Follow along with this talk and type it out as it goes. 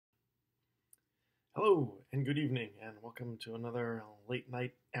Hello and good evening, and welcome to another late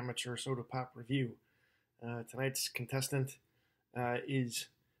night amateur soda pop review. Tonight's contestant is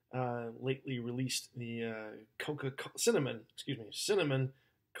lately released the Coca cinnamon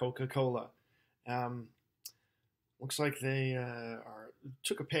Coca Cola. Um, Looks like they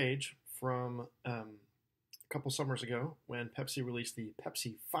took a page from a couple summers ago when Pepsi released the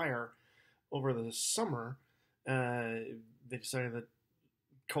Pepsi Fire over the summer. They decided that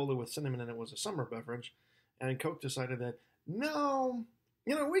cola with cinnamon in it was a summer beverage, and Coke decided that no,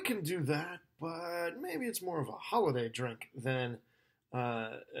 we can do that, but maybe it's more of a holiday drink than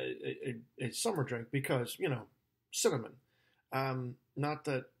a summer drink because cinnamon. Not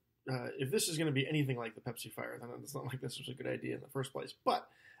that if this is going to be anything like the Pepsi Fire, then it's not like this was a good idea in the first place. But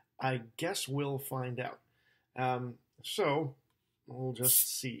I guess we'll find out. So we'll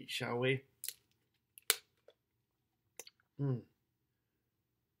just see, shall we?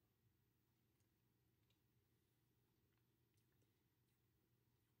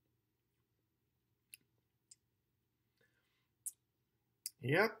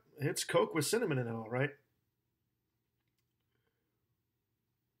 Yep, it's Coke with cinnamon in it, all right.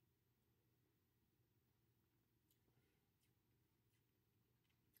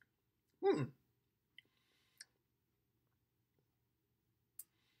 Hmm.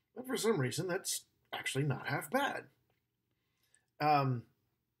 But for some reason, that's actually not half bad. Um,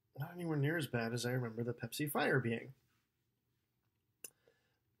 Not anywhere near as bad as I remember the Pepsi Fire being.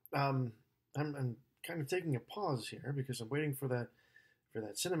 I'm kind of taking a pause here because I'm waiting for that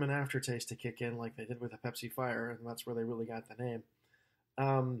cinnamon aftertaste to kick in, like they did with the Pepsi Fire, and that's where they really got the name.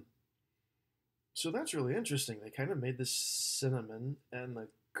 Um, so that's really interesting. They kind of made the cinnamon and the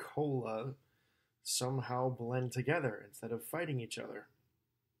cola somehow blend together instead of fighting each other.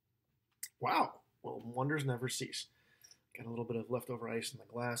 Wow. Well, wonders never cease. Got a little bit of leftover ice in the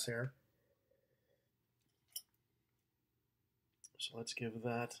glass here. So let's give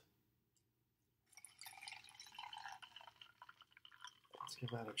that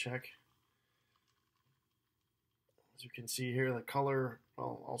a check. As you can see here, the color,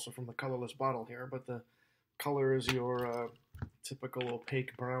 well, also from the colorless bottle here, but the color is your typical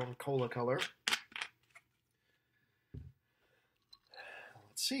opaque brown cola color.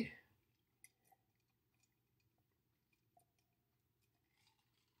 Let's see.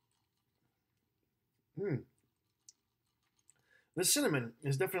 The cinnamon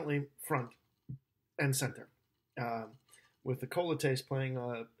is definitely front and center, with the cola taste playing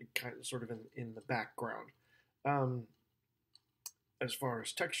kind of sort of in the background. Um, as far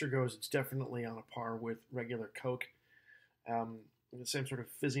as texture goes, it's definitely on a par with regular Coke. The same sort of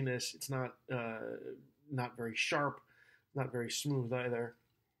fizziness. It's not very sharp, not very smooth either.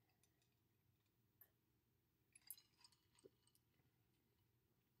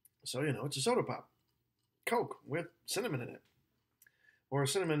 So it's a soda pop, Coke with cinnamon in it, or a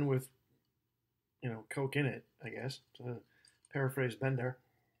cinnamon with Coke in it, I guess, to paraphrase Bender.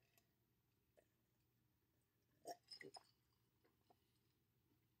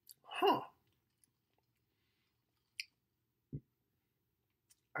 Huh.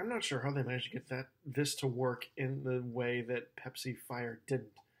 I'm not sure how they managed to get this to work in the way that Pepsi Fire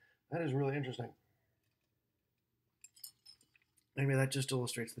didn't. That is really interesting. Maybe that just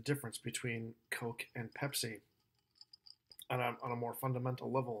illustrates the difference between Coke and Pepsi on a more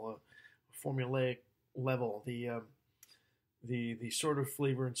fundamental level, a formulaic level. The sort of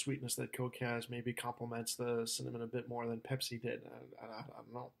flavor and sweetness that Coke has maybe complements the cinnamon a bit more than Pepsi did. I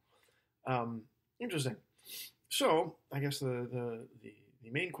don't know. Interesting. So I guess the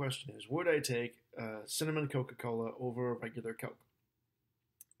main question is, would I take cinnamon Coca-Cola over regular Coke?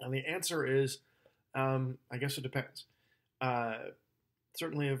 And the answer is, I guess it depends.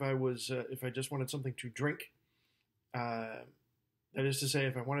 Certainly, if I just wanted something to drink, that is to say,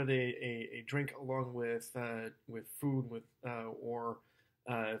 if I wanted a drink along with food, or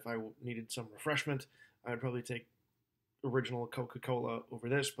if I needed some refreshment, I'd probably take original Coca-Cola over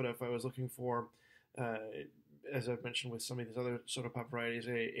this. But if I was looking for, as I've mentioned with some of these other soda pop varieties,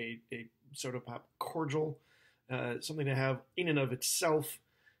 a soda pop cordial, something to have in and of itself,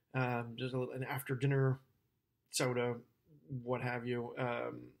 just an after dinner soda, what have you,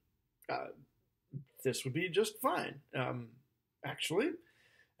 this would be just fine, actually.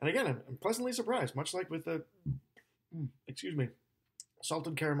 And again, I'm pleasantly surprised, much like with the,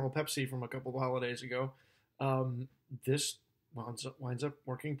 salted caramel Pepsi from a couple of holidays ago. This winds up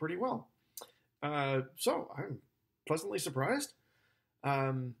working pretty well. So I'm pleasantly surprised.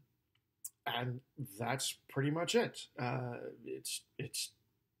 And that's pretty much it. It's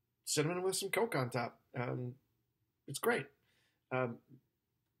cinnamon with some Coke on top. It's great.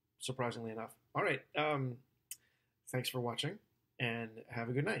 surprisingly enough. All right. Thanks for watching, and have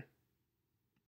a good night.